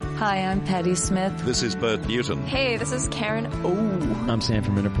Hi, I'm Patty Smith. This is Bert Newton. Hey, this is Karen. I'm Sam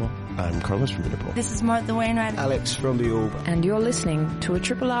from Interpol. I'm Carlos from Interpol. This is Martha Wainwright. Alex from the Orb. And you're listening to a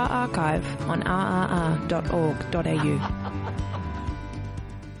Triple R archive on rrr.org.au.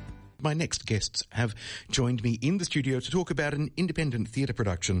 My next guests have joined me in the studio to talk about an independent theatre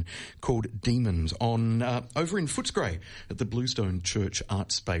production called Demons on over in Footscray at the Bluestone Church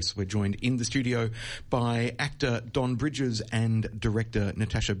Art Space. We're joined in the studio by actor Don Bridges and director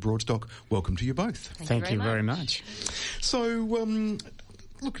Natasha Broadstock. Welcome to you both. Thank you very much. So,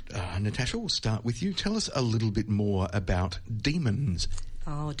 look, Natasha, we'll start with you. Tell us a little bit more about Demons.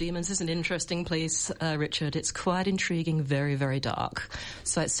 Oh, Demons is an interesting place, Richard. It's quite intriguing, very, very dark.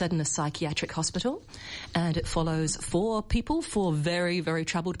 So it's set in a psychiatric hospital, and it follows four very, very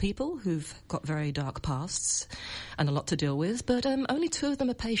troubled people who've got very dark pasts and a lot to deal with, but only two of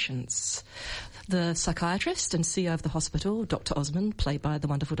them are patients. The psychiatrist and CEO of the hospital, Dr. Osmond, played by the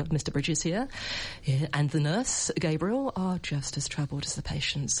wonderful Mr. Bridges here, and the nurse, Gabriel, are just as troubled as the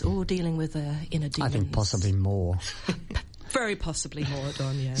patients, all dealing with their inner demons. I think possibly more. Very possibly more,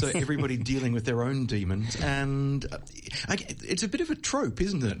 Don, yes. So everybody dealing with their own demons, and it's a bit of a trope,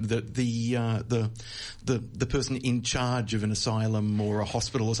 isn't it? That the person in charge of an asylum or a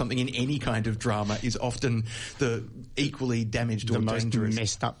hospital or something in any kind of drama is often the equally damaged or dangerous. The most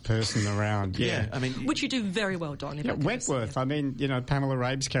messed up person around. Yeah, I mean, which you do very well, Don. Yeah, Wentworth. I mean, Pamela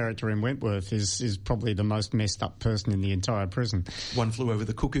Rabe's character in Wentworth is probably the most messed up person in the entire prison. One Flew Over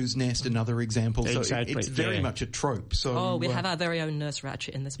the Cuckoo's Nest, another example. Exactly. So it's very much a trope. So we have our very own Nurse Ratched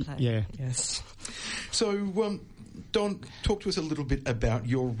in this play. Yeah. Yes. So, Don, talk to us a little bit about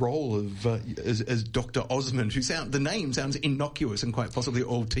your role of as Dr. Osmond, the name sounds innocuous and quite possibly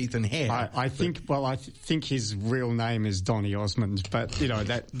all teeth and hair. I think his real name is Donny Osmond, but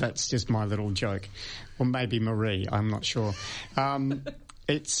that's just my little joke, or maybe Marie. I'm not sure.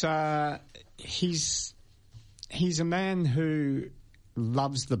 He's a man who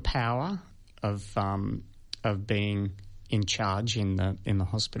loves the power of being in charge in the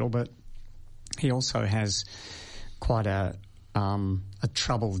hospital, but he also has quite a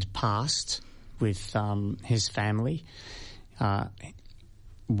troubled past with his family.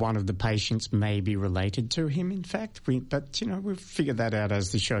 One of the patients may be related to him, in fact, but we'll figure that out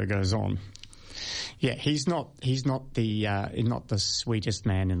as the show goes on. Yeah, he's not the sweetest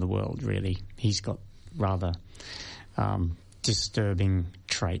man in the world, really. He's got rather disturbing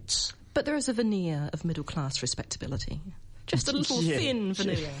traits. But there is a veneer of middle-class respectability. Just a little thin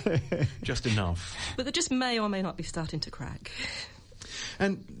veneer. Just enough. But that just may or may not be starting to crack.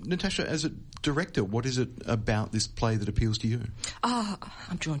 And Natasha, as a director, what is it about this play that appeals to you?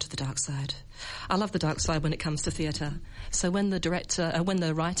 I'm drawn to the dark side. I love the dark side when it comes to theatre. So when the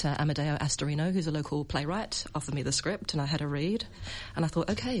writer, Amadeo Astorino, who's a local playwright, offered me the script and I had a read, and I thought,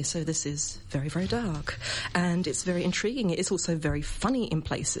 okay, so this is very, very dark. And it's very intriguing. It's also very funny in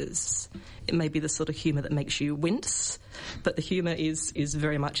places. It may be the sort of humour that makes you wince, but the humour is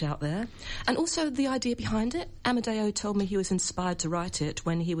very much out there. And also the idea behind it. Amadeo told me he was inspired to write it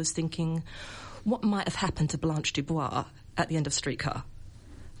when he was thinking, what might have happened to Blanche Dubois at the end of Streetcar?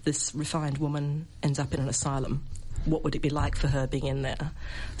 This refined woman ends up in an asylum. What would it be like for her being in there?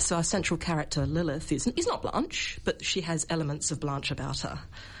 So our central character, Lilith, is not Blanche, but she has elements of Blanche about her.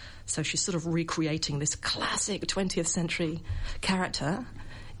 So she's sort of recreating this classic 20th century character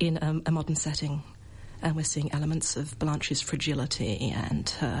in a modern setting. And we're seeing elements of Blanche's fragility and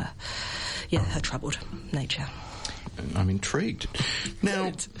her troubled nature. I'm intrigued.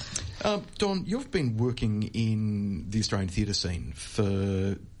 Now, Don, you've been working in the Australian theatre scene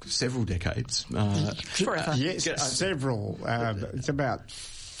for several decades. Forever. Yes, several. It's about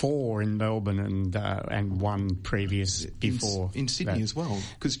 4 in Melbourne and one previous before. In Sydney that. as well?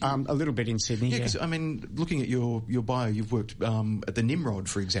 A little bit in Sydney, yeah. Because, I mean, looking at your bio, you've worked at the Nimrod,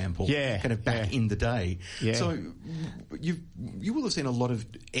 for example. Yeah. Kind of back in the day. Yeah. So you will have seen a lot of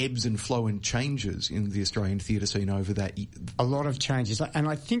ebbs and flow and changes in the Australian theatre scene over that. A lot of changes. And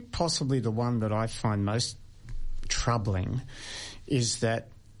I think possibly the one that I find most troubling is that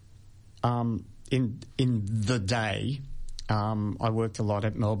in the day... I worked a lot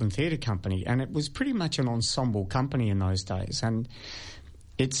at Melbourne Theatre Company, and it was pretty much an ensemble company in those days. And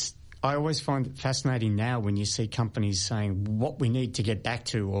I always find it fascinating now when you see companies saying what we need to get back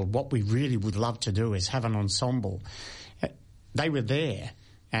to, or what we really would love to do is have an ensemble. They were there,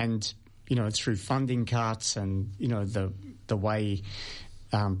 and through funding cuts and the way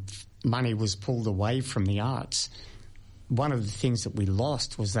money was pulled away from the arts. One of the things that we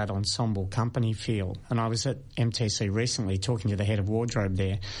lost was that ensemble company feel. And I was at MTC recently talking to the head of wardrobe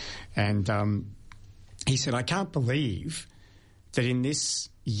there, and he said, I can't believe that in this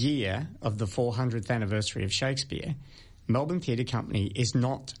year of the 400th anniversary of Shakespeare, Melbourne Theatre Company is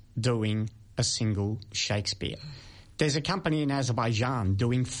not doing a single Shakespeare. There's a company in Azerbaijan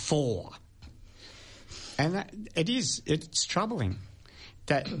doing 4. And it's troubling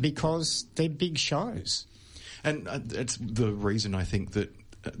because they're big shows. And it's the reason I think that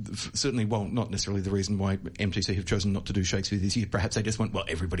certainly, well, not necessarily the reason why MTC have chosen not to do Shakespeare this year. Perhaps they just went, well,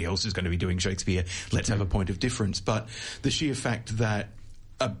 everybody else is going to be doing Shakespeare. Let's have a point of difference. But the sheer fact that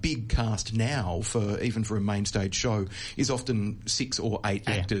a big cast now, even for a main stage show, is often 6 or 8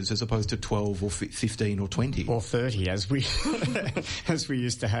 actors as opposed to 12 or 15 or 20. Or 30, as we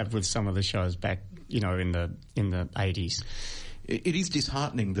used to have with some of the shows back, in the 80s. It is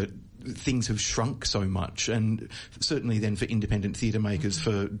disheartening that things have shrunk so much, and certainly then for independent theatre makers,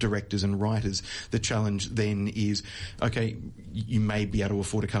 for directors and writers, the challenge then is, okay, you may be able to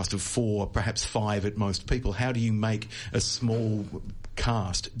afford a cast of 4, perhaps 5 at most people. How do you make a small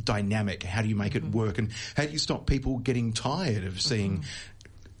cast dynamic? How do you make it work? And how do you stop people getting tired of seeing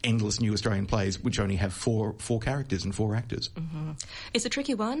endless new Australian plays which only have four characters and 4 actors? It's a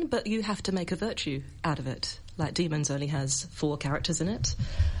tricky one, but you have to make a virtue out of it. Like Demons only has 4 characters in it.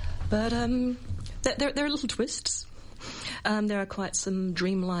 But there are little twists. There are quite some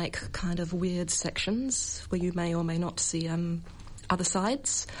dreamlike kind of weird sections where you may or may not see other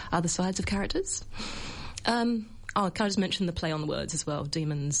sides of characters. Can I just mention the play on the words as well?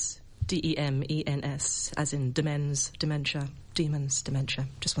 Demons, D-E-M-E-N-S, as in demens, dementia, demons, dementia.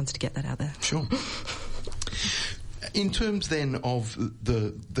 Just wanted to get that out there. Sure. In terms then of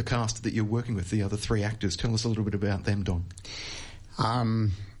the cast that you're working with, the other 3 actors, tell us a little bit about them, Don.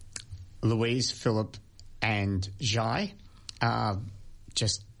 Louise, Philip and Jai are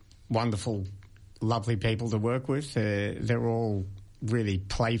just wonderful, lovely people to work with. They're all really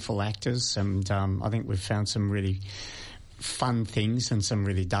playful actors, and I think we've found some really fun things and some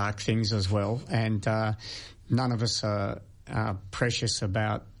really dark things as well. And none of us are precious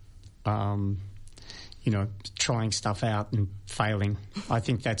about trying stuff out and failing. I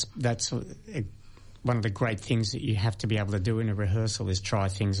think that's one of the great things that you have to be able to do in a rehearsal is try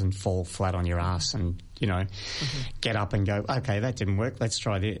things and fall flat on your ass and, get up and go, okay, that didn't work, let's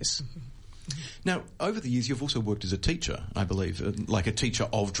try this. Now, over the years, you've also worked as a teacher, I believe, like a teacher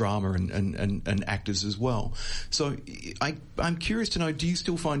of drama and actors as well. So I'm curious to know, do you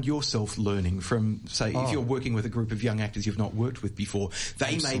still find yourself learning from, say, if you're working with a group of young actors you've not worked with before,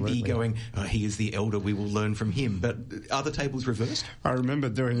 they Absolutely. may be going, he is the elder, we will learn from him. But are the tables reversed? I remember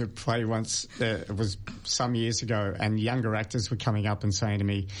doing a play once, it was some years ago, and younger actors were coming up and saying to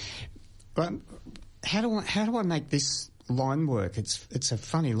me, well, how do I make this line work? It's a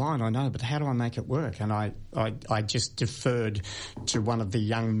funny line, I know, but how do I make it work? And I just deferred to one of the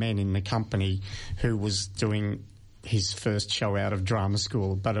young men in the company who was doing his first show out of drama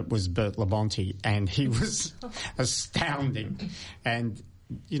school, but it was Bert Labonte, and he was astounding. And,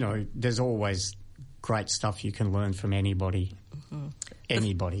 there's always great stuff you can learn from anybody.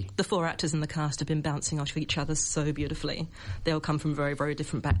 Anybody. The 4 actors in the cast have been bouncing off each other so beautifully. They all come from very, very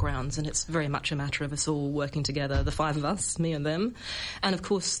different backgrounds, and it's very much a matter of us all working together, the 5 of us, me and them. And, of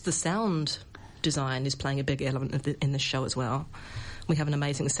course, the sound design is playing a big element in this show as well. We have an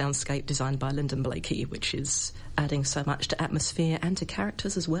amazing soundscape designed by Lyndon Blakey, which is adding so much to atmosphere and to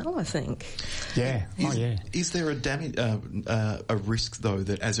characters as well, I think. Yeah. Is there a risk, though,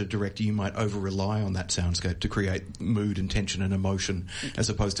 that as a director you might over-rely on that soundscape to create mood and tension and emotion, as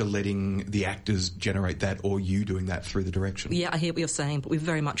opposed to letting the actors generate that or you doing that through the direction? Yeah, I hear what you're saying, but we've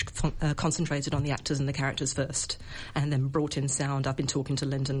very much concentrated on the actors and the characters first, and then brought in sound. I've been talking to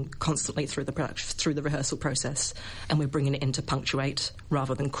Lyndon constantly through the rehearsal process, and we're bringing it in to punctuate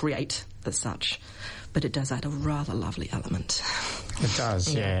rather than create as such. But it does add a rather lovely element. It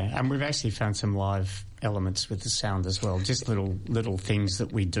does, yeah. And we've actually found some live elements with the sound as well, just little things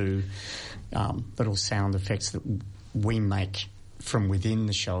that we do, little sound effects that we make from within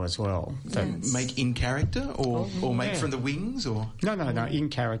the show as well. Yes. Make in character or make from the wings? Or No, in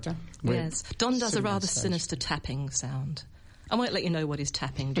character. Yes. Don does a rather sinister tapping sound. I won't let you know what he's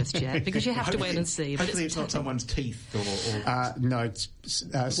tapping just yet, because you have to wait and see. But hopefully it's not someone's teeth or... No, it's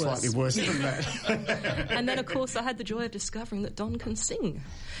slightly worse than that. And then, of course, I had the joy of discovering that Don can sing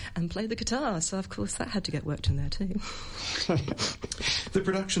and play the guitar, so, of course, that had to get worked in there too. The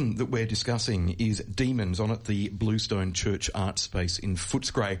production that we're discussing is Demons, on at the Bluestone Church Art Space in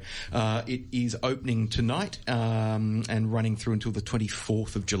Footscray. It is opening tonight and running through until the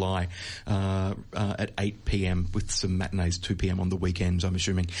 24th of July at 8 p.m, with some matinees 2 p.m. on the weekends, I'm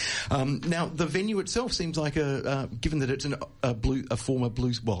assuming. Now, the venue itself seems like given that it's a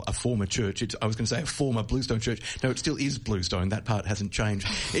former church. I was going to say a former Bluestone church. No, it still is Bluestone. That part hasn't changed.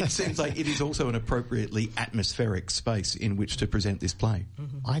 It seems like it is also an appropriately atmospheric space in which to present this play.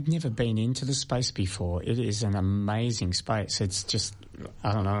 Mm-hmm. I'd never been into the space before. It is an amazing space. It's just,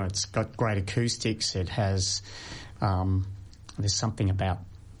 I don't know, it's got great acoustics. It has, there's something about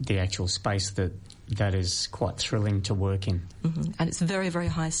the actual space that is quite thrilling to work in. Mm-hmm. And it's very, very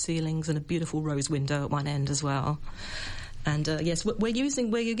high ceilings and a beautiful rose window at one end as well. And yes, we're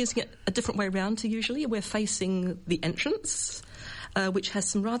using it a different way around to usually. We're facing the entrance, which has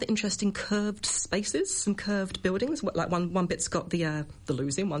some rather interesting curved spaces, some curved buildings. Like one bit's got the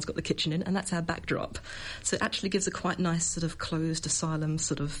loos in, one's got the kitchen in, and that's our backdrop. So it actually gives a quite nice sort of closed asylum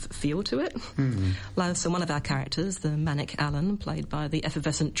sort of feel to it. Mm-hmm. So one of our characters, the Manic Alan, played by the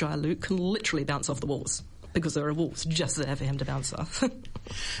effervescent Dry Luke, can literally bounce off the walls, because there are walls just there for him to bounce off.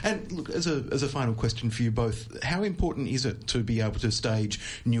 And look, as a final question for you both, how important is it to be able to stage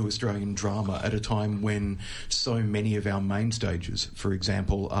new Australian drama at a time when so many of our main stages, for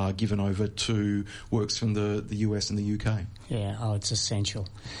example, are given over to works from the US and the UK? Yeah, it's essential.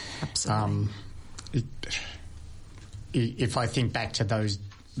 Absolutely. If I think back to those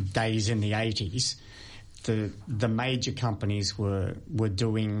days in the 80s, the major companies were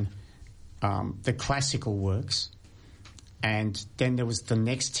doing the classical works, and then there was the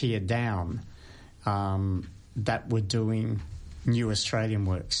next tier down that were doing new Australian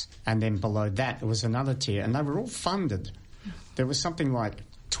works, and then below that there was another tier, and they were all funded. There was something like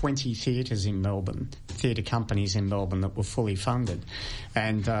 20 theatres in Melbourne, theatre companies in Melbourne that were fully funded,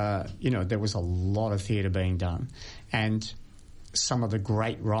 and there was a lot of theatre being done, and some of the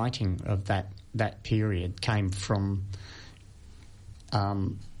great writing of that period came from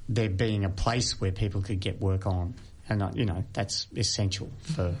there being a place where people could get work on. And, that's essential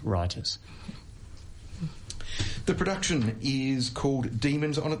for writers. The production is called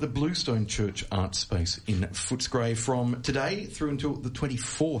Demons on at the Bluestone Church Art Space in Footscray from today through until the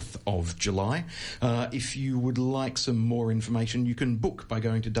 24th of July. If you would like some more information, you can book by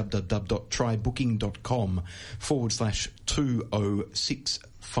going to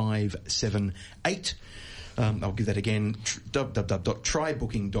www.trybooking.com/206578. I'll give that again,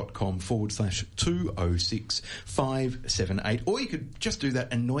 www.trybooking.com/206578. Or you could just do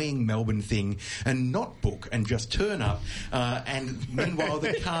that annoying Melbourne thing and not book and just turn up. And meanwhile,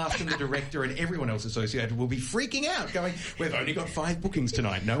 the cast and the director and everyone else associated will be freaking out, going, we've only got 5 bookings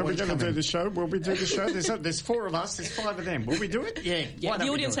tonight. No one's coming. Are we going to do the show? Will we do the show? There's 4 of us. There's 5 of them. Will we do it? Yeah. The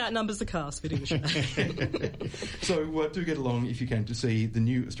audience outnumbers the cast. We do the show. So do get along if you can to see the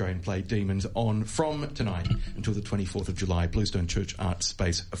new Australian play Demons on from tonight until the 24th of July, Bluestone Church Art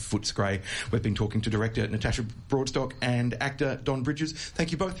Space, Footscray. We've been talking to director Natasha Broadstock and actor Don Bridges.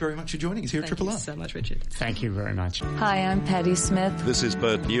 Thank you both very much for joining us here at Triple R. Thank you so much, Richard. Thank you very much. Hi, I'm Paddy Smith. This is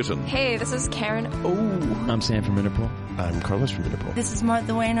Bert Newton. Hey, this is Karen. I'm Sam from Interpol. I'm Carlos from Interpol. This is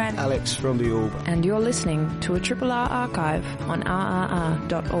Martha Wainwright. Alex from the Orb. And you're listening to a Triple R archive on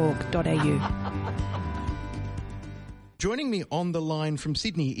rrr.org.au. Joining me on the line from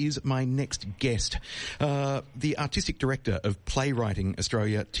Sydney is my next guest, the Artistic Director of Playwriting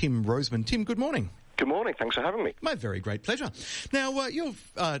Australia, Tim Roseman. Tim, good morning. Good morning. Thanks for having me. My very great pleasure. Now,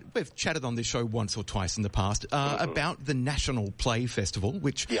 we've chatted on this show once or twice in the past about the National Play Festival,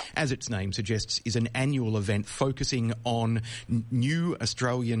 which, as its name suggests, is an annual event focusing on new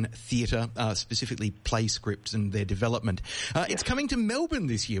Australian theatre, specifically play scripts and their development. It's coming to Melbourne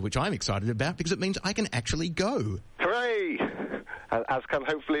this year, which I'm excited about because it means I can actually go. Hooray! As can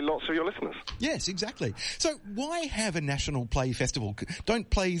hopefully lots of your listeners. Yes, exactly. So why have a National Play Festival? Don't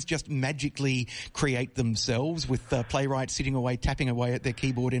plays just magically create themselves with playwrights sitting away, tapping away at their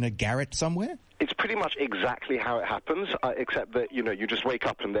keyboard in a garret somewhere? It's pretty much exactly how it happens, except that, you just wake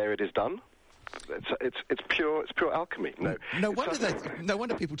up and there it is done. It's pure alchemy. No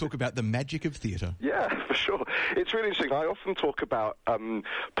wonder people talk about the magic of theatre. Yeah, for sure. It's really interesting. I often talk about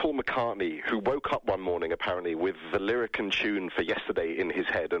Paul McCartney, who woke up one morning apparently with the lyric and tune for Yesterday in his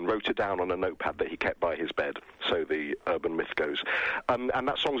head and wrote it down on a notepad that he kept by his bed. So the urban myth goes. And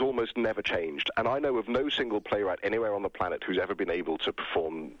that song's almost never changed. And I know of no single playwright anywhere on the planet who's ever been able to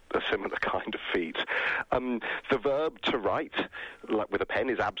perform a similar kind of feat. The verb to write, like with a pen,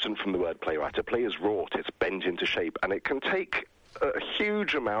 is absent from the word playwright. A play is wrought, it's bent into shape, and it can take a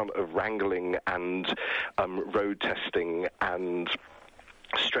huge amount of wrangling and road testing and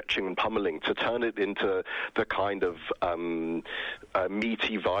stretching and pummeling to turn it into the kind of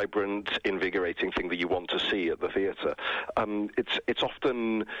meaty, vibrant, invigorating thing that you want to see at the theatre. It's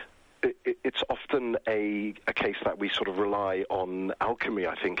often often a case that we sort of rely on alchemy,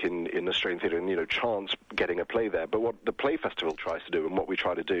 I think, in Australian theatre, and, chance getting a play there. But what the Play Festival tries to do, and what we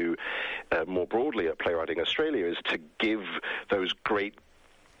try to do more broadly at Playwriting Australia, is to give those great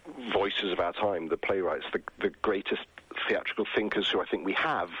voices of our time, the playwrights, the greatest theatrical thinkers who I think we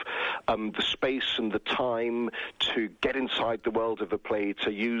have, the space and the time to get inside the world of the play,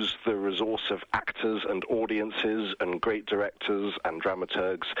 to use the resource of actors and audiences and great directors and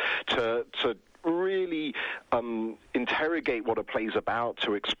dramaturgs to really interrogate what a play's about,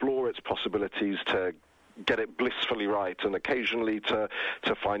 to explore its possibilities, to get it blissfully right, and occasionally to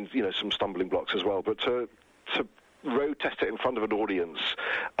find some stumbling blocks as well, but to road test it in front of an audience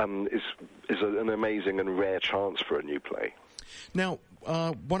is an amazing and rare chance for a new play. Now,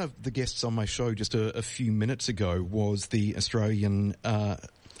 one of the guests on my show just a few minutes ago was the Australian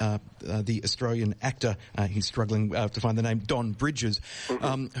actor, he's struggling to find the name, Don Bridges,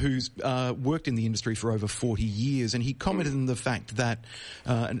 who's worked in the industry for over 40 years, and he commented on the fact that,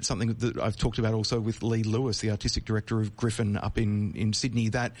 and it's something that I've talked about also with Lee Lewis, the artistic director of Griffin up in Sydney,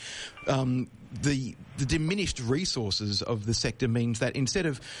 that the diminished resources of the sector means that instead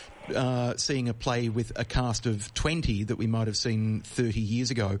of seeing a play with a cast of 20 that we might have seen 30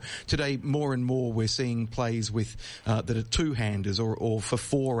 years ago, today more and more we're seeing plays with that are two-handers or for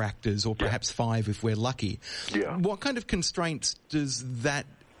 4 actors or perhaps 5 if we're lucky. Yeah. What kind of constraints does that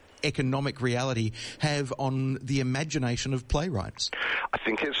economic reality have on the imagination of playwrights? I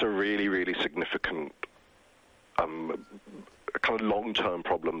think it's a really, really significant kind of long-term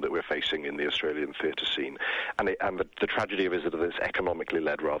problem that we're facing in the Australian theatre scene, and the tragedy of it is that it's economically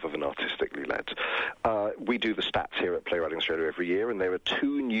led rather than artistically led. We do the stats here at Playwriting Australia every year, and there are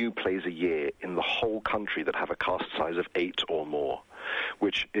 2 new plays a year in the whole country that have a cast size of 8 or more,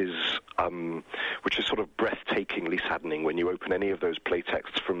 which is sort of breathtakingly saddening when you open any of those play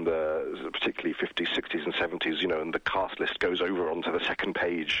texts from the particularly 50s, 60s and 70s, and the cast list goes over onto the second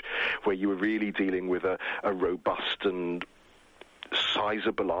page, where you were really dealing with a robust and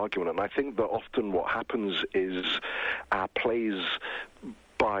sizable argument. And I think that often what happens is our plays,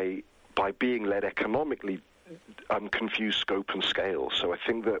 by being led economically, confuse scope and scale. So I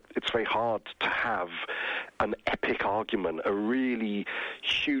think that it's very hard to have an epic argument, a really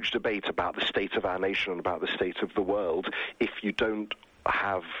huge debate about the state of our nation and about the state of the world, if you don't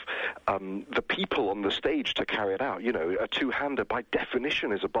have the people on the stage to carry it out. A two-hander by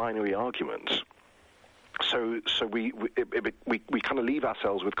definition is a binary argument. So we kind of leave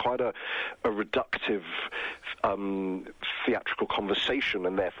ourselves with quite a reductive theatrical conversation,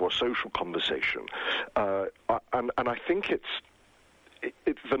 and therefore a social conversation. And I think it's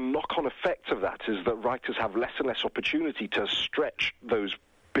the knock-on effect of that is that writers have less and less opportunity to stretch those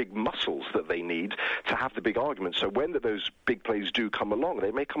big muscles that they need to have the big argument. So when those big plays do come along,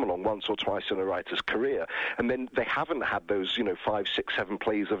 they may come along once or twice in a writer's career, and then they haven't had those 5, 6, 7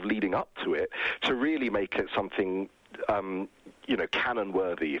 plays of leading up to it to really make it something canon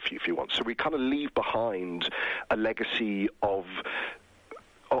worthy, if you want. So we kind of leave behind a legacy of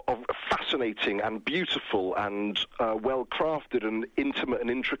fascinating and beautiful and well-crafted and intimate and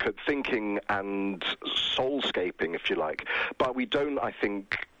intricate thinking and soulscaping, if you like. But we don't, I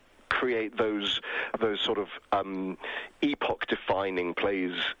think, create those sort of epoch-defining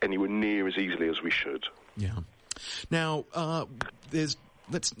plays anywhere near as easily as we should. Yeah. Now,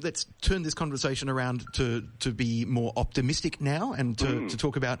 Let's turn this conversation around to be more optimistic now, and to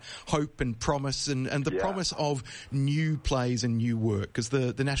talk about hope and promise and the promise of new plays and new work. Because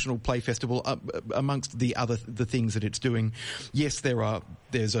the National Play Festival, amongst the things that it's doing, yes,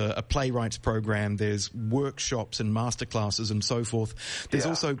 there's a playwrights program, there's workshops and masterclasses and so forth. There's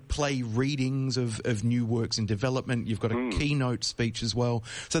also play readings of new works in development. You've got a keynote speech as well.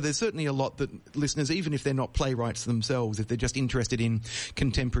 So there's certainly a lot that listeners, even if they're not playwrights themselves, if they're just interested in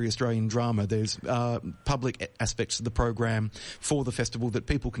contemporary Australian drama, there's public aspects of the program for the festival that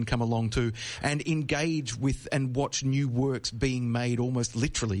people can come along to and engage with and watch new works being made almost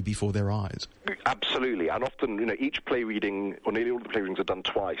literally before their eyes. Absolutely, and often, each play reading, or nearly all of the play readings, are done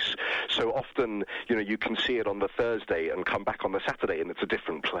twice. So often, you can see it on the Thursday and come back on the Saturday, and it's a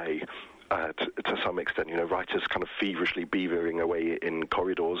different play to some extent. Writers kind of feverishly beavering away in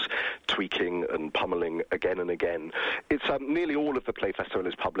corridors, tweaking and pummeling again and again. It's nearly all of the Play Festival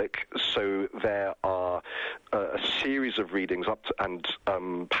is public, so there are a series of readings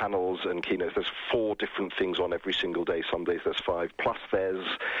and panels and keynotes. There's 4 different things on every single day. Some days there's 5. Plus there's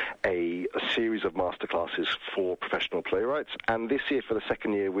a series of masterclasses for professional playwrights. And this year, for the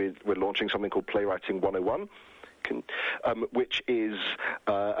second year, we're launching something called Playwriting 101. which is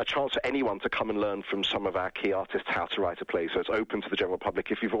a chance for anyone to come and learn from some of our key artists how to write a play. So it's open to the general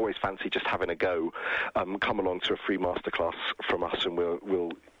public. If you've always fancied just having a go, come along to a free masterclass from us, and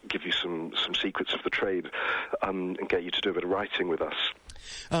we'll give you some secrets of the trade and get you to do a bit of writing with us.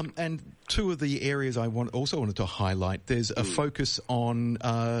 And two of the areas I also wanted to highlight, there's a focus on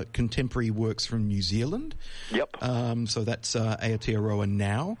contemporary works from New Zealand. Yep. So that's Aotearoa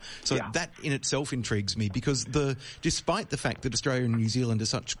Now. So Yeah. that in itself intrigues me, because despite the fact that Australia and New Zealand are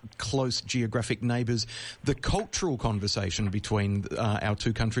such close geographic neighbours, the cultural conversation between our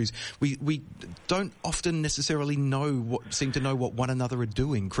two countries, we don't often necessarily seem to know what one another are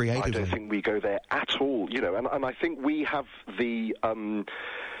doing creatively. I don't think we go there at all, and I think we have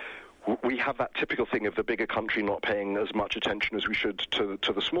we have that typical thing of the bigger country not paying as much attention as we should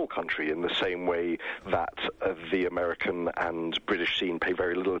to the small country, in the same way that the American and British scene pay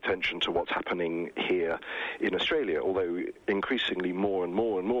very little attention to what's happening here in Australia, although increasingly more and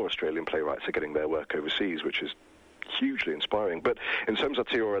more and more Australian playwrights are getting their work overseas, which is hugely inspiring. But in terms of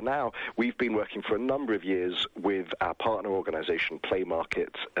Aotearoa Now, we've been working for a number of years with our partner organisation, Play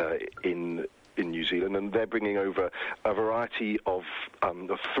Market, in New Zealand, and they're bringing over a variety of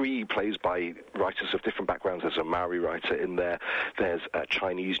 3 plays by writers of different backgrounds. There's a Maori writer in there, there's a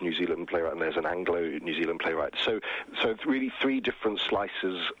Chinese New Zealand playwright, and there's an Anglo-New Zealand playwright. So it's really 3 different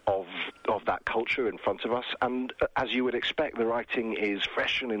slices of that culture in front of us, and as you would expect, the writing is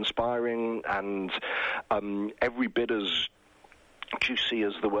fresh and inspiring, and every bit as juicy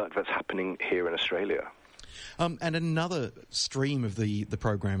as the work that's happening here in Australia. And another stream of the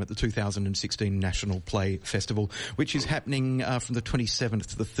program at the 2016 National Play Festival, which is happening from the 27th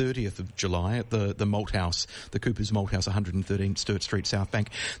to the 30th of July at the Malt House, the Cooper's Malt House, 113 Sturt Street, South Bank.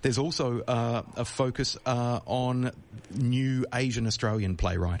 There's also a focus on new Asian Australian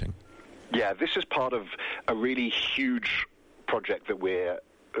playwriting. Yeah, this is part of a really huge project that we're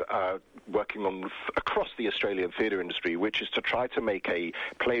working on across the Australian theatre industry, which is to try to make a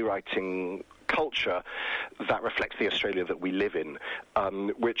playwriting culture that reflects the Australia that we live in,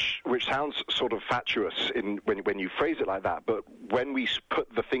 which sounds sort of fatuous when you phrase it like that, but when we put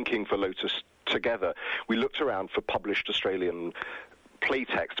the thinking for Lotus together, we looked around for published Australian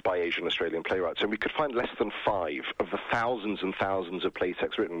playtext by Asian Australian playwrights, and we could find less than 5 of the thousands and thousands of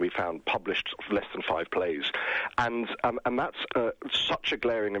playtexts written. We found published less than 5 plays, and that's such a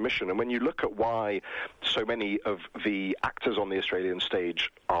glaring omission. And when you look at why so many of the actors on the Australian stage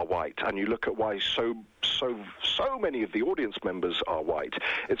are white, and you look at why so many of the audience members are white,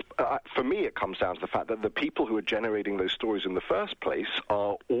 it's for me it comes down to the fact that the people who are generating those stories in the first place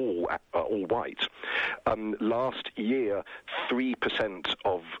are all white. Last year, 3%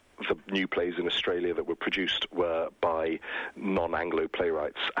 of the new plays in Australia that were produced were by non-Anglo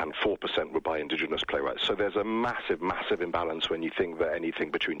playwrights, and 4% were by Indigenous playwrights. So there's a massive, massive imbalance when you think that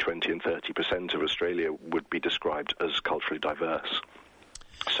anything between 20 and 30% of Australia would be described as culturally diverse.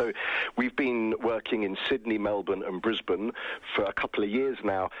 So we've been working in Sydney, Melbourne and Brisbane for a couple of years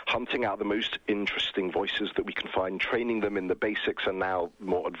now, hunting out the most interesting voices that we can find, training them in the basics and now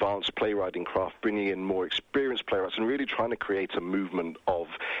more advanced playwriting craft, bringing in more experienced playwrights, and really trying to create a movement of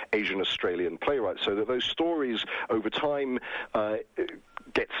Asian Australian playwrights so that those stories over time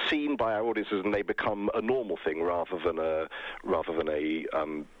get seen by our audiences and they become a normal thing rather than a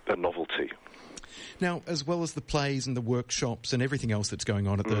novelty. Now, as well as the plays and the workshops and everything else that's going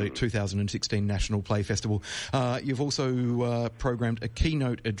on at the 2016 National Play Festival, you've also programmed a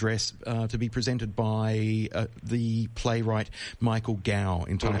keynote address to be presented by the playwright Michael Gow,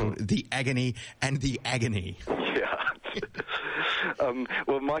 entitled The Agony and the Agony. Yeah.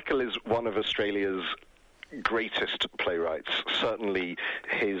 Well, Michael is one of Australia's greatest playwrighs. Certainly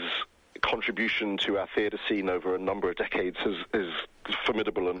his contribution to our theatre scene over a number of decades is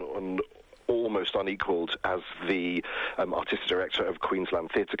formidable and almost unequalled as the artistic director of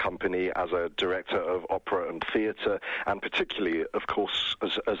Queensland Theatre Company, as a director of opera and theatre, and particularly, of course,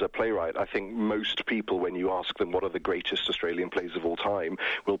 as a playwright. I think most people, when you ask them what are the greatest Australian plays of all time,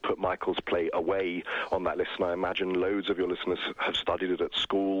 will put Michael's play Away on that list, and I imagine loads of your listeners have studied it at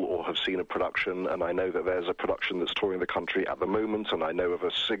school or have seen a production, and I know that there's a production that's touring the country at the moment, and I know of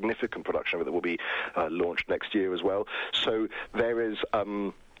a significant production of it that will be launched next year as well. So there is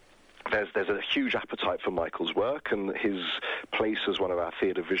there's a huge appetite for Michael's work and his place as one of our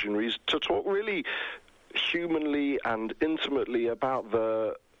theatre visionaries to talk really humanly and intimately about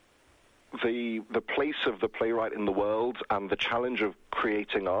the place of the playwright in the world and the challenge of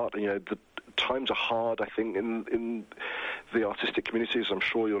creating art. You know, the times are hard, I think, in the artistic communities. I'm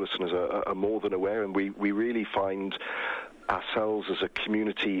sure your listeners are more than aware, and we really find ourselves as a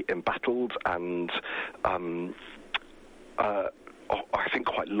community embattled and I think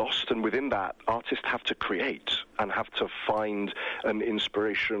quite lost, and within that, artists have to create and have to find an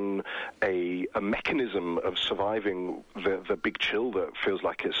inspiration, a mechanism of surviving the big chill that feels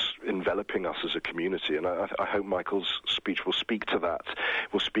like it's enveloping us as a community. And I hope Michael's speech will speak to that,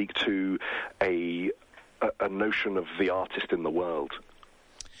 will speak to a notion of the artist in the world.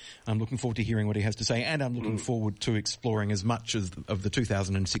 I'm looking forward to hearing what he has to say, and I'm looking forward to exploring as much of the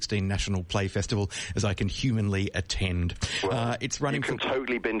 2016 National Play Festival as I can humanly attend. Well, it's running. You can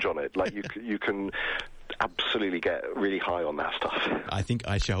totally binge on it. Like you can absolutely get really high on that stuff. I think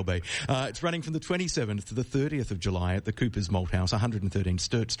I shall be. It's running from the 27th to the 30th of July at the Cooper's Malthouse, 113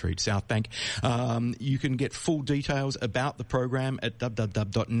 Sturt Street, South Bank. You can get full details about the program at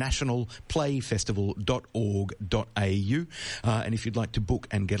www.nationalplayfestival.org.au. And if you'd like to book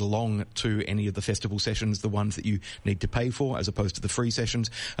and get along to any of the festival sessions, the ones that you need to pay for as opposed to the free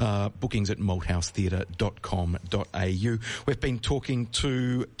sessions, bookings at malthousetheatre.com.au. We've been talking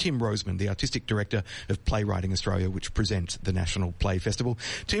to Tim Roseman, the Artistic Director of Playwriting Australia, which presents the National Play Festival.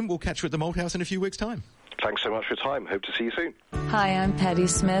 Tim, we'll catch you at the Malthouse in a few weeks' time. Thanks so much for your time. Hope to see you soon. Hi, I'm Paddy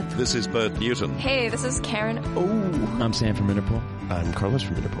Smith. This is Bert Newton. Hey, this is Karen. I'm Sam from Interpol. I'm Carlos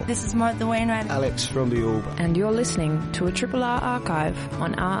from Interpol. This is Martha Wainwright. Alex from the Orb. And you're listening to a Triple R archive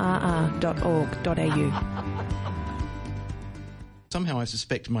on rrr.org.au. Somehow I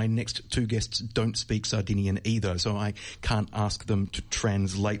suspect my next two guests don't speak Sardinian either, so I can't ask them to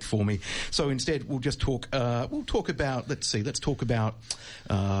translate for me. So instead, we'll just talk. We'll talk about. Let's talk about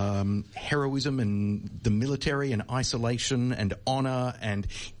heroism and the military and isolation and honour and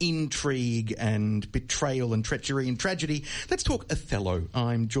intrigue and betrayal and treachery and tragedy. Let's talk Othello.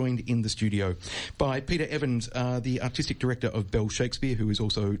 I'm joined in the studio by Peter Evans, the artistic director of Bell Shakespeare, who is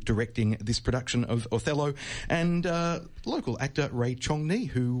also directing this production of Othello, and local actor Ray Chong-ni,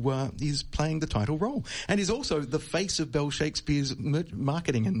 who is playing the title role and is also the face of Bell Shakespeare's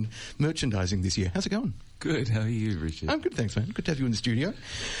marketing and merchandising this year. How's it going? Good. How are you, Richard? I'm good, thanks, man. Good to have you in the studio.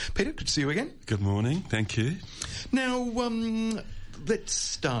 Peter, good to see you again. Good morning. Thank you. Now, let's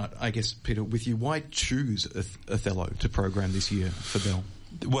start, I guess, Peter, with you. Why choose Othello to program this year for Bell?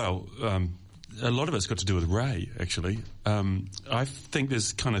 Well, a lot of it's got to do with Ray, actually. I think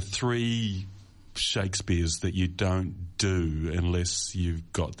there's kind of three Shakespeares that you don't do unless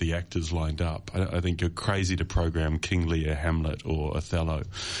you've got the actors lined up. I think you're crazy to program King Lear, Hamlet or Othello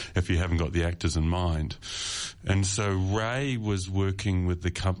if you haven't got the actors in mind. And so Ray was working with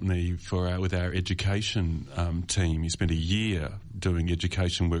the company with our education team. He spent a year doing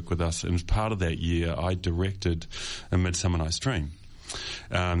education work with us, and as part of that year I directed A Midsummer Night's Dream.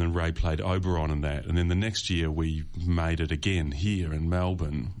 And then Ray played Oberon in that. And then the next year we made it again here in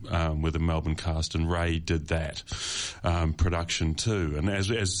Melbourne with a Melbourne cast, and Ray did that production too. And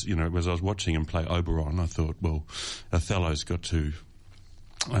as you know, as I was watching him play Oberon, I thought, well, Othello's got to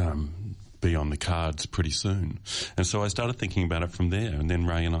be on the cards pretty soon. And so I started thinking about it from there. And then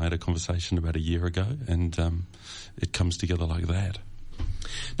Ray and I had a conversation about a year ago, and it comes together like that.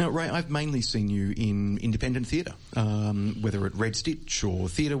 Now, Ray, I've mainly seen you in independent theatre, whether at Red Stitch or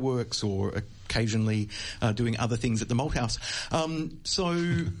Theatre Works or occasionally doing other things at the Malthouse. So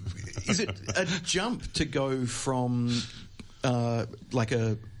is it a jump to go from like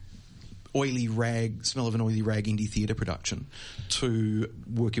a smell of an oily rag indie theatre production to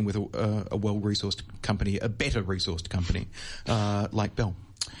working with a well-resourced company, a better resourced company like Bell?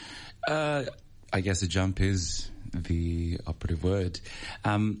 I guess a jump is the operative word.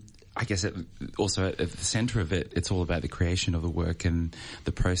 I guess also at the centre of it, it's all about the creation of the work, and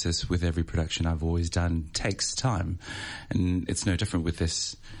the process with every production I've always done takes time. And it's no different with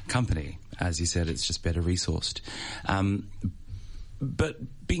this company. As you said, it's just better resourced. But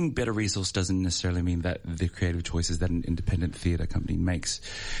being better resourced doesn't necessarily mean that the creative choices that an independent theatre company makes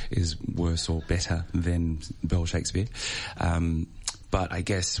is worse or better than Bell Shakespeare. But I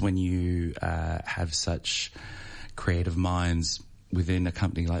guess when you have such creative minds within a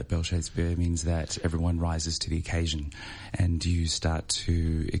company like Bell Shakespeare, means that everyone rises to the occasion, and you start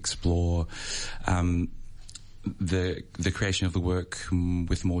to explore the creation of the work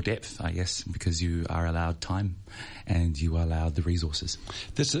with more depth, I guess, because you are allowed time and you are allowed the resources.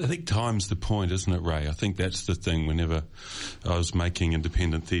 I think time's the point, isn't it, Ray? I think that's the thing. Whenever I was making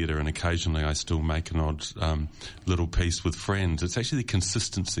independent theatre, and occasionally I still make an odd little piece with friends, it's actually the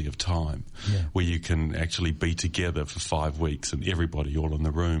consistency of time, where you can actually be together for 5 weeks and everybody all in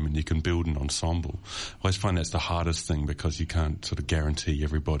the room, and you can build an ensemble. I always find that's the hardest thing, because you can't sort of guarantee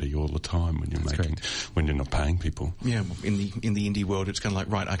everybody all the time when you're when you're not paying paying people. Yeah, in the indie world, it's kind of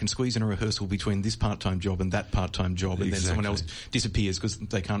like, right, I can squeeze in a rehearsal between this part-time job and that part-time job, and then someone else disappears because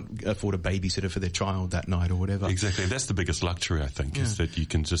they can't afford a babysitter for their child that night or whatever. Exactly. That's the biggest luxury, I think, is that you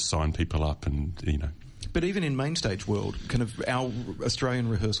can just sign people up and, But even in main stage world, kind of our Australian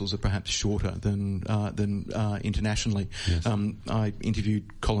rehearsals are perhaps shorter than internationally. Yes. I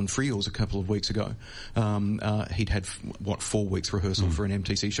interviewed Colin Friels a couple of weeks ago. He'd had 4 weeks rehearsal for an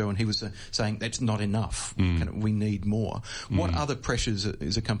MTC show, and he was saying that's not enough. We need more. What other pressures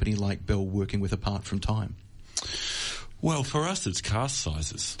is a company like Bell working with apart from time? Well, for us, it's cast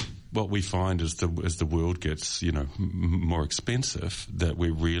sizes. What we find as the world gets, more expensive, that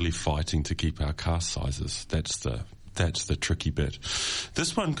we're really fighting to keep our cast sizes. That's the tricky bit.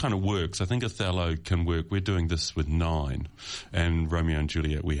 This one kind of works. I think Othello can work. We're doing this with 9, and Romeo and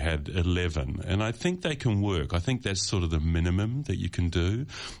Juliet we had 11, and I think they can work. I think that's sort of the minimum that you can do.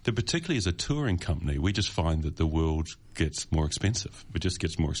 But particularly as a touring company, we just find that the world gets more expensive. It just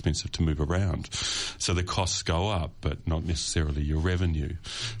gets more expensive to move around. So the costs go up, but not necessarily your revenue.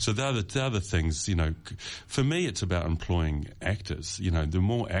 So the other things, for me it's about employing actors. The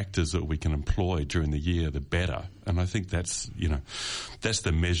more actors that we can employ during the year, the better. And I think that's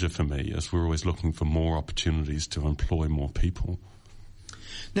the measure for me, as we're always looking for more opportunities to employ more people.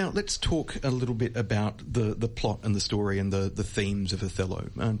 Now, let's talk a little bit about the plot and the story and the themes of Othello,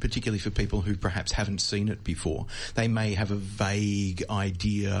 and particularly for people who perhaps haven't seen it before. They may have a vague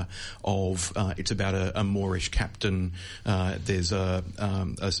idea of it's about a Moorish captain. There's an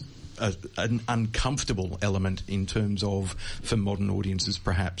uncomfortable element in terms of, for modern audiences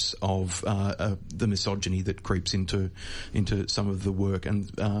perhaps, of the misogyny that creeps into some of the work, and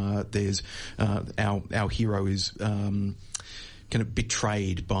there's our hero is kind of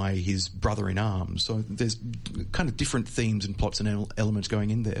betrayed by his brother-in-arms. So there's kind of different themes and plots and elements going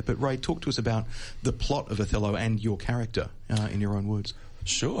in there. But Ray, talk to us about the plot of Othello and your character in your own words.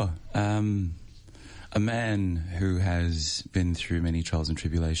 Sure. A man who has been through many trials and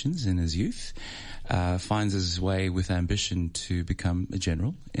tribulations in his youth finds his way with ambition to become a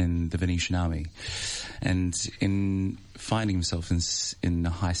general in the Venetian army. And in finding himself in a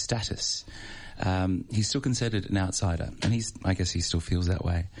high status, he's still considered an outsider, and I guess he still feels that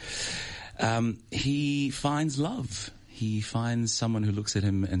way. He finds love. He finds someone who looks at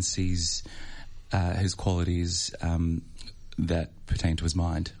him and sees his qualities that pertain to his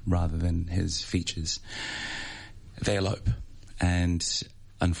mind rather than his features. They elope, and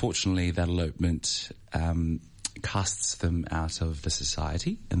unfortunately that elopement casts them out of the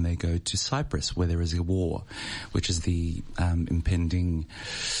society, and they go to Cyprus, where there is a war, which is the impending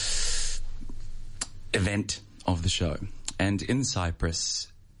event of the show. And in Cyprus,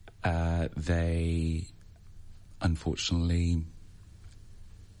 they unfortunately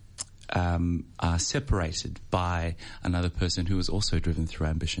are separated by another person who is also driven through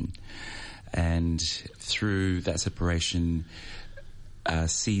ambition. And through that separation,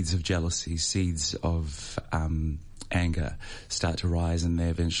 seeds of jealousy, seeds of anger start to rise, and they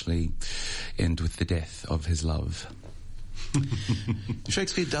eventually end with the death of his love.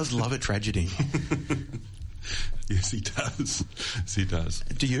 Shakespeare does love a tragedy. Yes, he does. Yes, he does.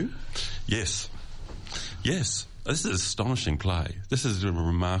 Do you? Yes. Yes. This is an astonishing play. This is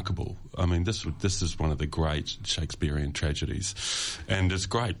remarkable. I mean, this is one of the great Shakespearean tragedies, and it's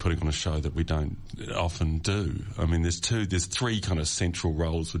great putting on a show that we don't often do. I mean, there's 3 kind of central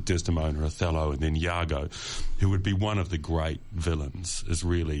roles with Desdemona, Othello, and then Iago, who would be one of the great villains, is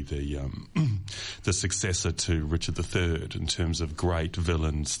really the successor to Richard III in terms of great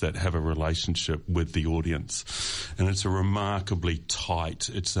villains that have a relationship with the audience, and it's a remarkably tight.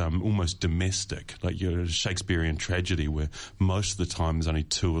 It's almost domestic, like your Shakespearean tragedy, where most of the time there's only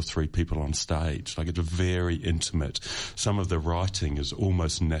 2 or 3 people on stage. Like, it's very intimate. Some of the writing is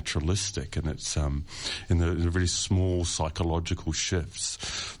almost naturalistic, and it's in the really small psychological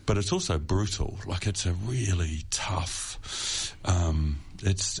shifts. But it's also brutal. Like, it's a really tough.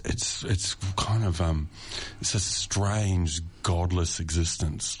 It's kind of it's a strange, godless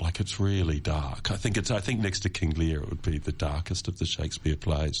existence. Like, it's really dark. I think next to King Lear, it would be the darkest of the Shakespeare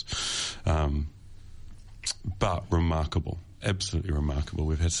plays. But remarkable. Absolutely remarkable.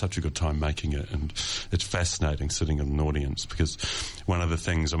 We've had such a good time making it, and it's fascinating sitting in an audience, because one of the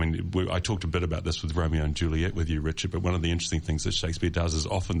things, I mean, I talked a bit about this with Romeo and Juliet with you, Richard, but one of the interesting things that Shakespeare does is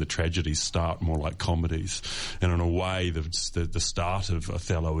often the tragedies start more like comedies, and in a way the start of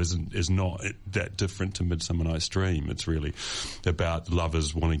Othello is not that different to Midsummer Night's Dream. It's really about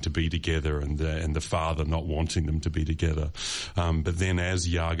lovers wanting to be together and the father not wanting them to be together. But then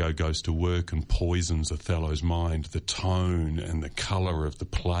as Iago goes to work and poisons Othello's mind, the tone tone and the colour of the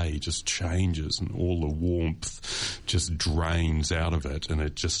play just changes, and all the warmth just drains out of it, and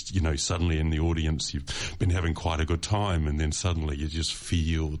it just, suddenly in the audience you've been having quite a good time, and then suddenly you just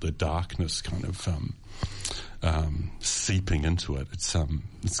feel the darkness kind of seeping into it. It's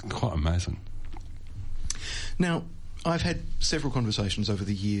quite amazing. Now, I've had several conversations over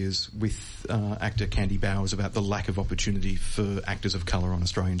the years with actor Candy Bowers about the lack of opportunity for actors of colour on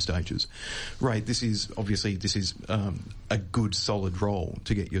Australian stages. Ray, this is a good, solid role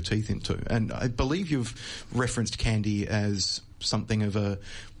to get your teeth into. And I believe you've referenced Candy as something of a,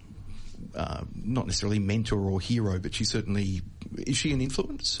 not necessarily mentor or hero, but is she an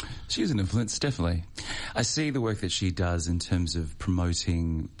influence? She is an influence, definitely. I see the work that she does in terms of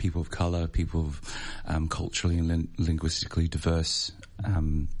promoting people of colour, people of culturally and linguistically diverse,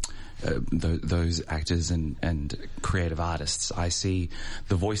 those actors and creative artists. I see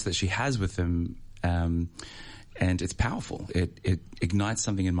the voice that she has with them, and it's powerful. It ignites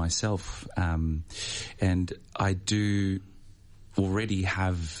something in myself, and I do already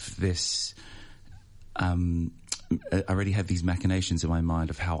have this. I already have these machinations in my mind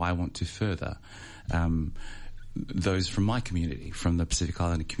of how I want to further those from my community, from the Pacific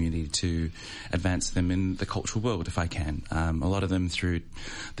Islander community, to advance them in the cultural world if I can. A lot of them, through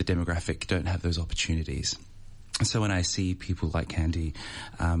the demographic, don't have those opportunities. So when I see people like Candy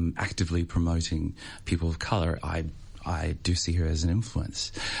actively promoting people of colour, I do see her as an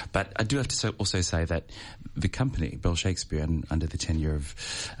influence. But I do have to also say that the company, Bell Shakespeare, and under the tenure of,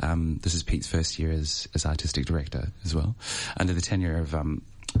 this is Pete's first year as artistic director as well, under the tenure of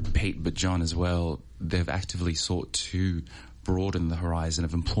Pete, but John as well, they've actively sought to broaden the horizon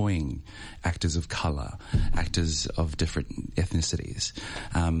of employing actors of colour, actors of different ethnicities.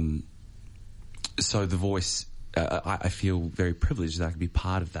 So the voice... I feel very privileged that I could be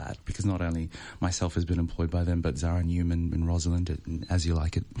part of that, because not only myself has been employed by them, but Zara Newman and Rosalind at As You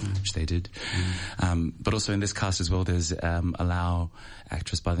Like It, which they did. But also in this cast as well, there's a Lao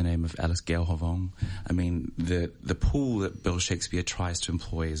actress by the name of Alice Gail Hovong. I mean, the pool that Bell Shakespeare tries to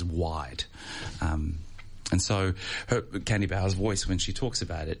employ is wide. And so Candy Bowers' voice, when she talks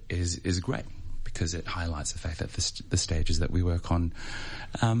about it, is great, because it highlights the fact that the stages that we work on,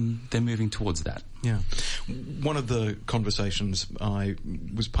 they're moving towards that. Yeah. One of the conversations I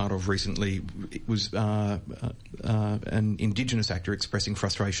was part of recently was an Indigenous actor expressing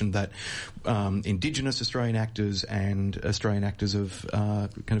frustration that Indigenous Australian actors and Australian actors of kind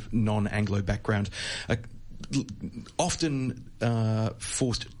of non-Anglo background are often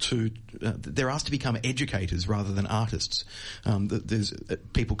forced to... they're asked to become educators rather than artists. There's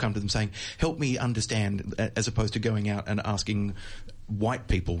people come to them saying, help me understand, as opposed to going out and asking white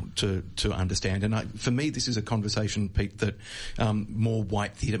people to understand. And for me, this is a conversation, Pete, that more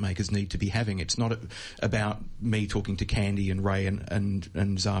white theatre makers need to be having. It's not about me talking to Candy and Ray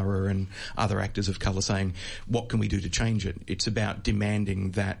and Zara and other actors of colour saying, what can we do to change it? It's about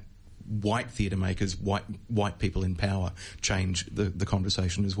demanding that white theatre makers, white people in power, change the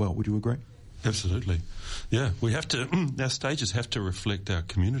conversation as well. Would you agree? Absolutely. Yeah, we have to... our stages have to reflect our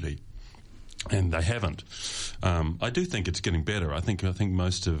community. And they haven't. I do think it's getting better. I think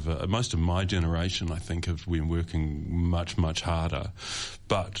most of my generation, I think, have been working much harder.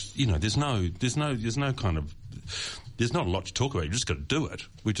 But there's not a lot to talk about. You just got to do it.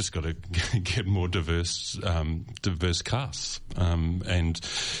 We just got to get more diverse casts and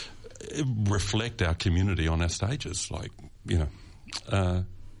reflect our community on our stages. I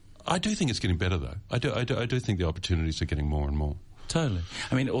do think it's getting better, though. I do think the opportunities are getting more and more. Totally.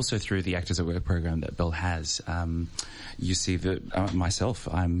 I mean, also through the Actors at Work program that Bell has, you see that myself,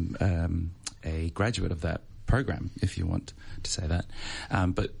 I'm a graduate of that program, if you want to say that.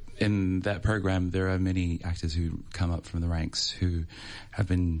 But in that program, there are many actors who come up from the ranks who have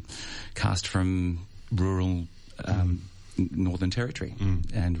been cast from rural Northern Territory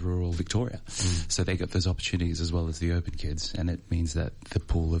and rural Victoria. So they get those opportunities as well as the urban kids, and it means that the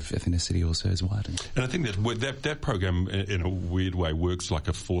pool of ethnicity also is widened. And I think that program, in a weird way, works like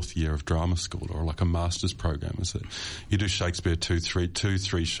a fourth year of drama school or like a master's program. Is that you do Shakespeare two,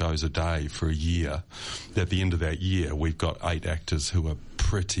 three shows a day for a year. At the end of that year, we've got 8 actors who are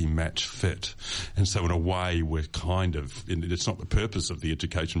pretty match fit. And so in a way, we're kind of, it's not the purpose of the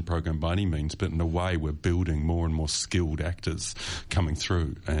education program by any means, but in a way we're building more and more skilled actors coming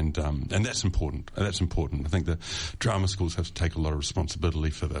through. And that's important. I think the drama schools have to take a lot of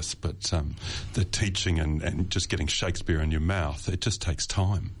responsibility for this, but the teaching and just getting Shakespeare in your mouth, it just takes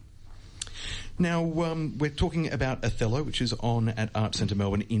time. Now, we're talking about Othello, which is on at Arts Centre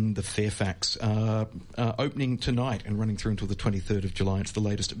Melbourne in the Fairfax, opening tonight and running through until the 23rd of July. It's the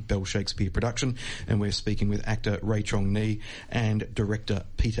latest Bell Shakespeare production, and we're speaking with actor Ray Chong Ni and director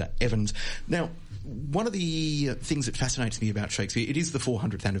Peter Evans. Now, one of the things that fascinates me about Shakespeare, it is the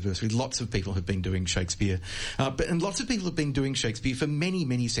 400th anniversary. Lots of people have been doing Shakespeare, and lots of people have been doing Shakespeare for many,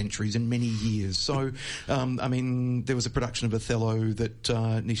 many centuries and many years. So, I mean, there was a production of Othello that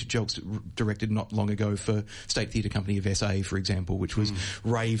Nisha Jelks directed not long ago for State Theatre Company of SA, for example, which was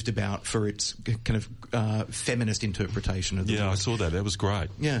raved about for its kind of feminist interpretation of the Yeah, work. I saw that. That was great.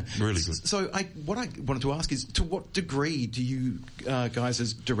 Yeah. Really good. So what I wanted to ask is, to what degree do you guys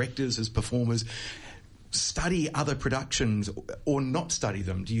as directors, as performers, study other productions or not study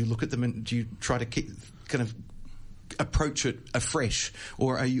them? Do you look at them and do you try to kind of approach it afresh,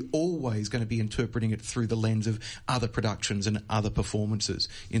 or are you always going to be interpreting it through the lens of other productions and other performances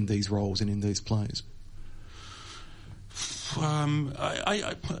in these roles and in these plays? I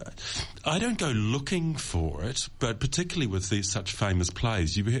don't go looking for it, but particularly with these such famous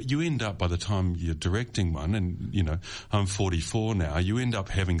plays, you end up, by the time you're directing one, and you know, I'm 44 now, you end up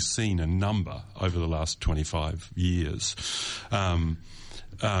having seen a number over the last 25 years.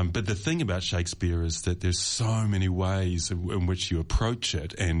 But the thing about Shakespeare is that there's so many ways in which you approach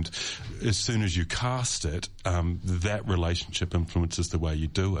it, and as soon as you cast it, that relationship influences the way you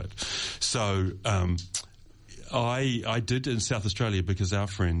do it. So, I did in South Australia because our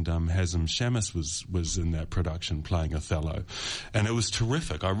friend Hazem Shamus was in that production playing Othello, and it was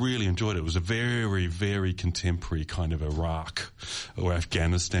terrific. I really enjoyed it. It was a very, very contemporary kind of Iraq or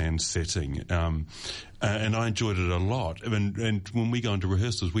Afghanistan setting. And I enjoyed it a lot. And when we go into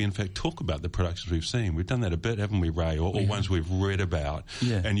rehearsals, we in fact talk about the productions we've seen. We've done that a bit, haven't we, Ray? Or ones we've read about.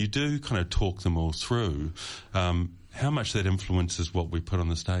 Yeah. And you do kind of talk them all through. How much that influences what we put on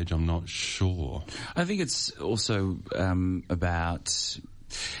the stage, I'm not sure. I think it's also about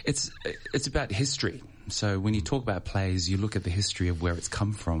history. So when you talk about plays, you look at the history of where it's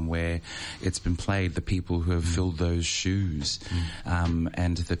come from, where it's been played, the people who have filled those shoes,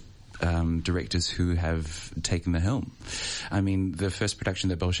 and the directors who have taken the helm. I mean, the first production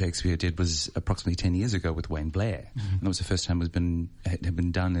that Bell Shakespeare did was approximately 10 years ago with Wayne Blair. And that was the first time it had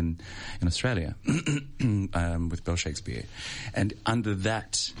been done in Australia with Bell Shakespeare. And under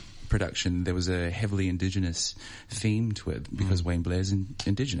that production, there was a heavily Indigenous theme to it because Wayne Blair's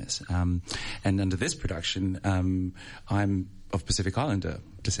Indigenous. And under this production, I'm of Pacific Islander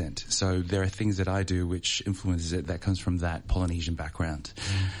descent. So there are things that I do which influences it that comes from that Polynesian background.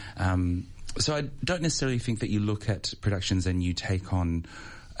 So I don't necessarily think that you look at productions and you take on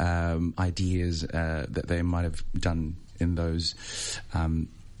ideas that they might have done in those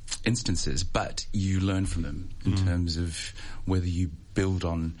instances, but you learn from them in terms of whether you build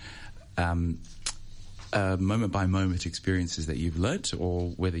on moment-by-moment experiences that you've learnt, or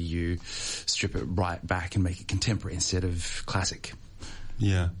whether you strip it right back and make it contemporary instead of classic.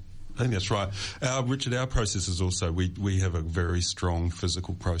 Yeah. I think that's right. Richard, our process is also, we have a very strong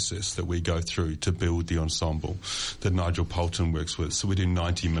physical process that we go through to build the ensemble that Nigel Poulton works with. So we do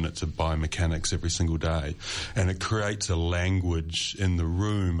 90 minutes of biomechanics every single day, and it creates a language in the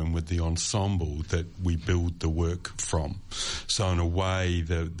room and with the ensemble that we build the work from. So in a way,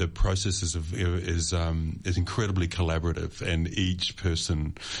 the process is incredibly collaborative, and each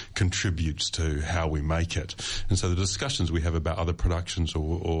person contributes to how we make it. And so the discussions we have about other productions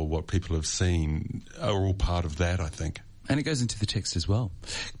or what people have seen are all part of that, I think. And it goes into the text as well.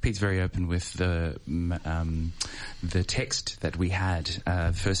 Pete's very open with the text that we had.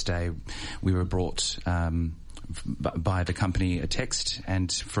 First day we were brought by the company a text,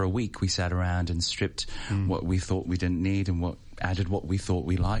 and for a week we sat around and stripped what we thought we didn't need and added what we thought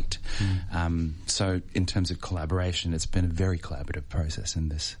we liked. So in terms of collaboration, it's been a very collaborative process in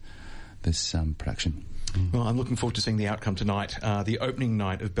this production. Well, I'm looking forward to seeing the outcome tonight. The opening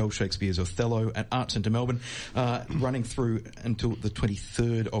night of Bell Shakespeare's Othello at Arts Centre Melbourne, running through until the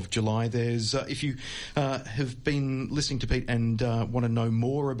 23rd of July. There's, if you have been listening to Pete and want to know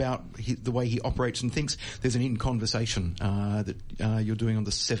more about the way he operates and thinks, there's an In Conversation that you're doing on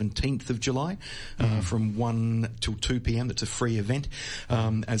the 17th of July from 1 till 2 p.m. That's a free event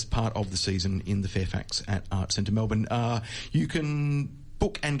as part of the season in the Fairfax at Arts Centre Melbourne. You can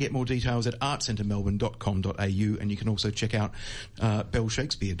book and get more details at artscentremelbourne.com.au, and you can also check out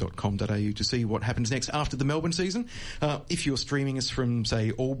bellshakespeare.com.au to see what happens next after the Melbourne season. If you're streaming us from,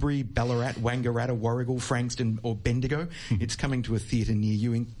 say, Albury, Ballarat, Wangaratta, Warragul, Frankston or Bendigo, it's coming to a theatre near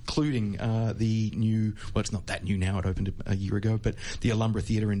you, including the new, well, it's not that new now, it opened a year ago, but the Alhambra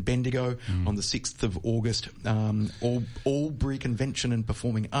Theatre in Bendigo on the 6th of August, Albury Convention and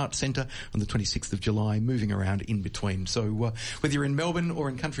Performing Arts Centre on the 26th of July, moving around in between. So whether you're in Melbourne or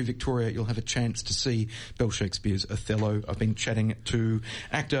in country Victoria, you'll have a chance to see Bell Shakespeare's Othello. I've been chatting to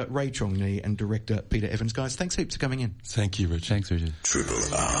actor Ray Chong Ni and director Peter Evans. Guys, thanks heaps for coming in. Thank you, Richard. Thanks, Richard.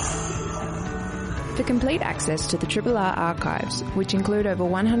 Triple R. For complete access to the Triple R archives, which include over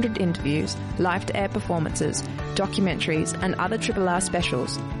 100 interviews, live-to-air performances, documentaries and other Triple R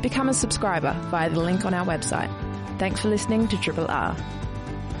specials, become a subscriber via the link on our website. Thanks for listening to Triple R.